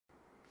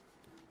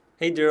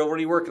Hey Darryl, what are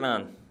you working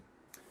on?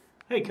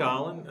 Hey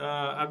Colin,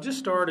 I've just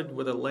started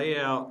with a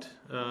layout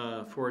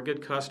for a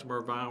good customer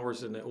of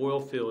ours in the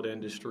oil field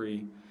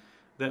industry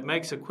that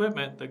makes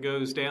equipment that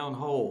goes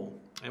downhole.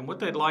 And what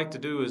they'd like to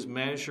do is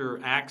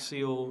measure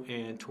axial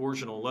and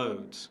torsional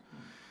loads.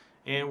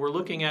 And we're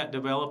looking at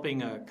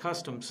developing a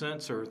custom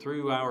sensor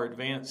through our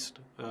advanced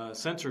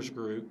sensors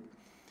group.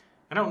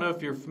 I don't know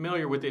if you're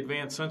familiar with the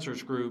advanced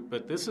sensors group,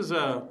 but this is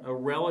a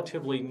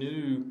relatively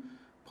new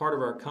part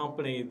of our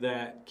company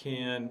that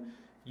can,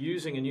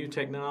 using a new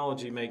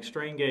technology, make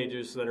strain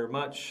gauges that are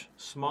much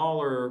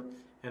smaller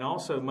and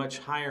also much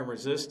higher in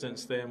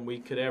resistance than we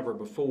could ever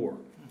before.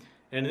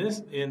 And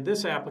in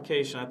this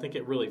application, I think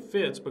it really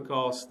fits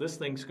because this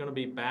thing's going to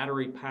be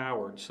battery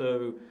powered.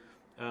 So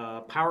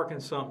power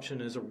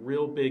consumption is a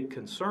real big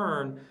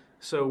concern.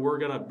 So we're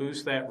going to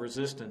boost that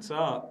resistance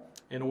up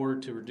in order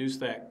to reduce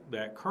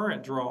that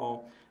current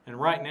draw. And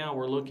right now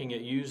we're looking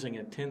at using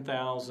a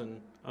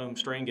 10,000 ohm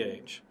strain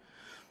gauge.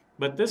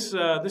 But this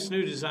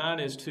new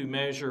design is to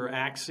measure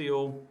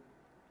axial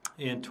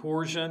and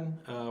torsion.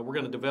 We're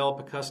going to develop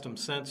a custom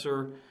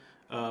sensor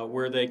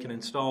where they can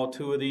install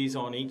two of these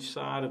on each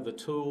side of the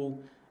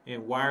tool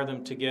and wire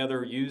them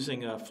together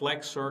using a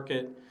flex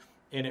circuit.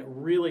 And it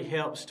really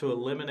helps to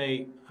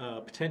eliminate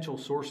potential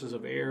sources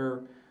of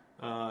error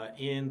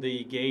in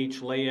the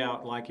gauge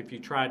layout, like if you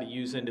try to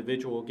use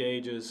individual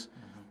gauges.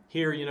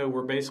 Here,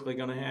 we're basically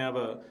going to have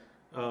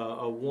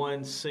a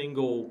one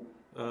single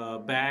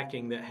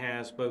backing that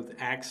has both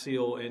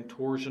axial and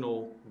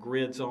torsional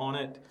grids on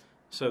it.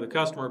 So the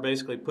customer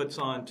basically puts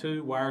on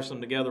two, wires them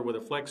together with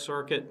a flex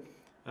circuit,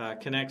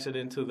 connects it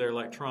into their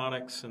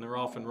electronics, and they're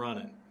off and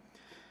running.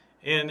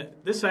 And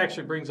this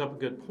actually brings up a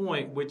good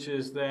point, which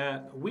is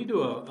that we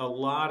do a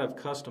lot of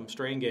custom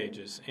strain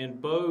gauges,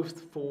 and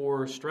both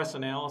for stress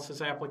analysis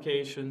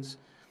applications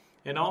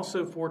and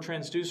also for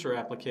transducer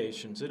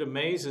applications. It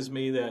amazes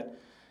me that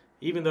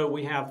even though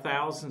we have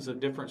thousands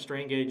of different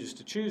strain gauges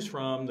to choose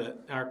from, that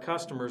our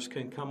customers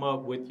can come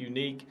up with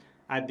unique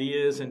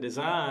ideas and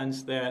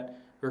designs that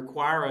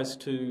require us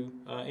to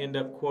end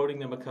up quoting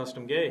them a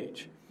custom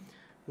gauge.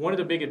 One of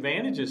the big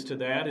advantages to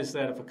that is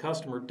that if a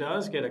customer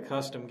does get a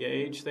custom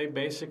gauge, they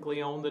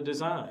basically own the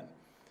design.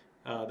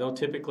 They'll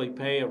typically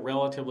pay a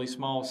relatively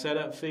small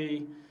setup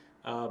fee,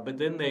 but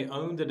then they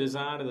own the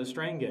design of the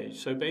strain gauge.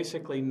 So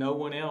basically no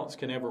one else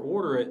can ever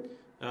order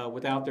it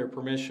without their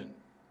permission.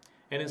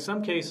 And in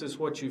some cases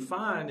what you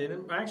find, and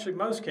in actually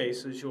most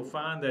cases, you'll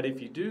find that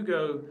if you do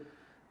go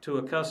to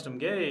a custom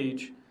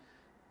gauge,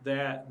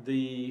 that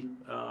the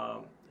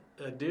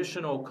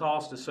additional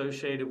cost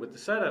associated with the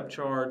setup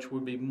charge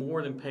would be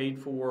more than paid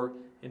for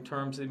in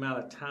terms of the amount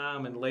of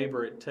time and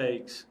labor it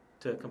takes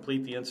to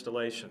complete the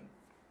installation.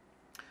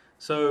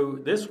 So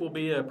this will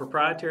be a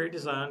proprietary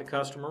design. The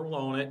customer will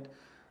own it.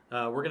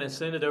 We're going to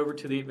send it over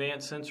to the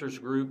advanced sensors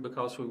group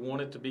because we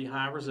want it to be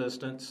high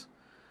resistance.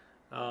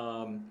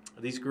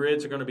 These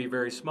grids are going to be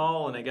very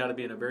small, and they got to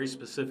be in a very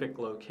specific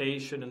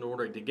location in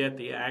order to get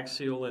the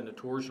axial and the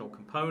torsional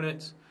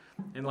components.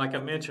 And like I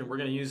mentioned, we're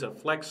going to use a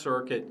flex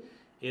circuit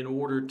in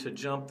order to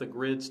jump the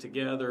grids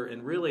together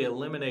and really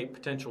eliminate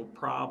potential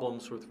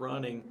problems with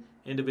running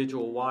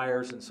individual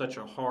wires in such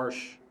a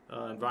harsh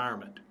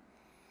environment.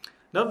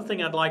 Another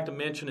thing I'd like to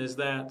mention is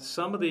that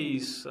some of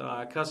these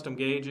custom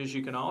gauges,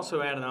 you can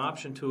also add an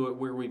option to it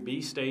where we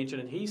B-stage an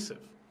adhesive.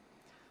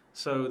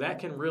 So that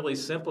can really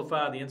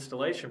simplify the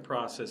installation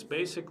process.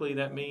 Basically,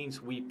 that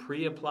means we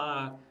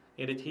pre-apply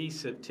an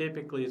adhesive.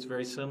 Typically, it's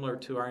very similar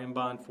to our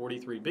M-Bond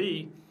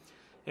 43B.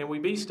 And we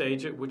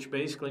B-stage it, which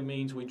basically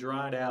means we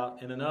dry it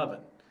out in an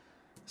oven.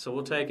 So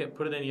we'll take it,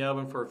 put it in the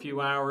oven for a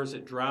few hours,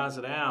 it dries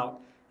it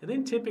out, and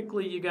then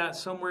typically you got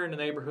somewhere in the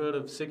neighborhood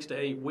of 6 to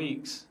 8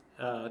 weeks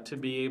to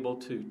be able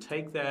to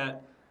take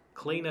that,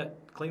 clean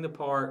the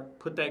part,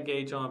 put that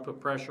gauge on, put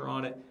pressure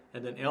on it,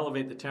 and then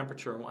elevate the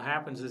temperature. And what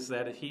happens is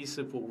that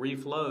adhesive will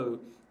reflow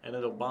and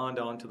it'll bond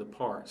onto the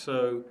part.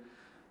 So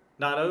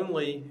not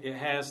only it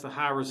has the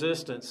high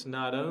resistance,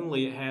 not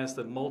only it has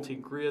the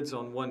multi-grids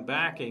on one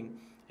backing,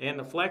 and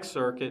the flex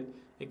circuit,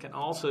 it can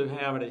also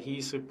have an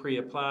adhesive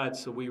pre-applied,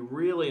 so we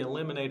really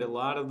eliminate a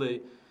lot of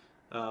the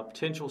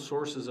potential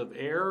sources of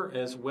error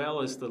as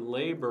well as the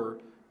labor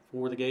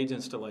for the gauge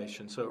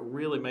installation. So it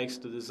really makes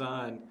the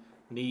design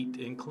neat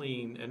and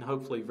clean and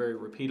hopefully very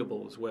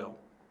repeatable as well.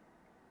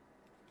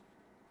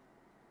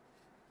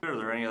 Are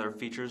there any other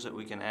features that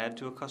we can add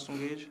to a custom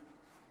gauge?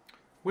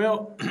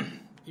 Well,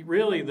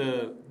 really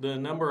the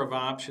number of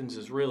options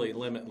is really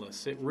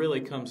limitless. It really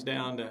comes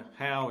down to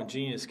how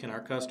ingenious can our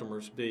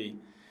customers be.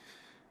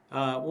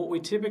 What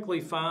we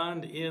typically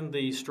find in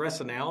the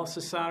stress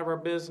analysis side of our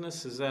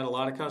business is that a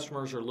lot of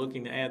customers are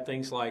looking to add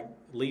things like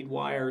lead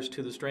wires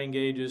to the strain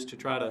gauges to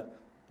try to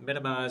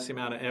minimize the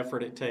amount of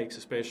effort it takes,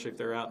 especially if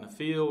they're out in the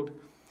field.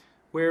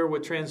 Where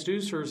with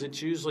transducers,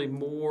 it's usually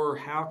more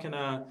how can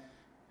I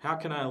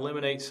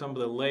eliminate some of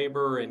the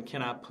labor, and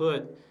can I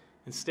put,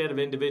 instead of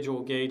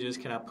individual gauges,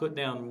 can I put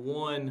down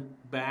one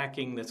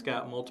backing that's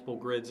got multiple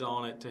grids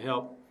on it to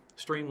help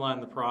streamline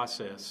the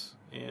process?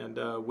 And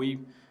we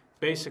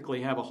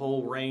basically have a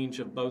whole range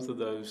of both of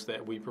those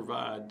that we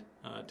provide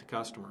to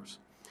customers.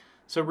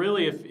 So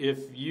really,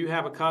 if you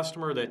have a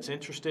customer that's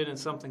interested in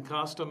something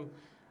custom,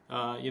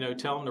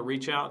 tell them to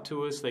reach out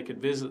to us. They could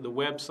visit the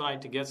website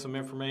to get some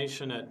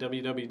information at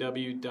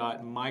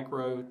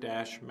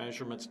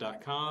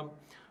www.micro-measurements.com,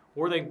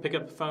 or they can pick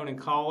up the phone and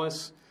call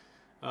us,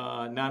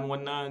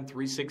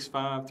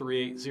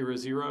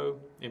 919-365-3800,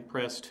 and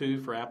press 2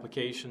 for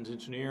applications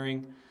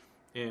engineering.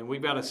 And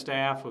we've got a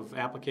staff of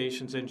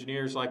applications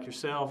engineers like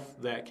yourself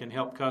that can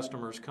help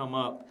customers come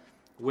up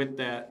with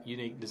that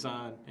unique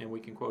design, and we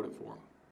can quote it for them.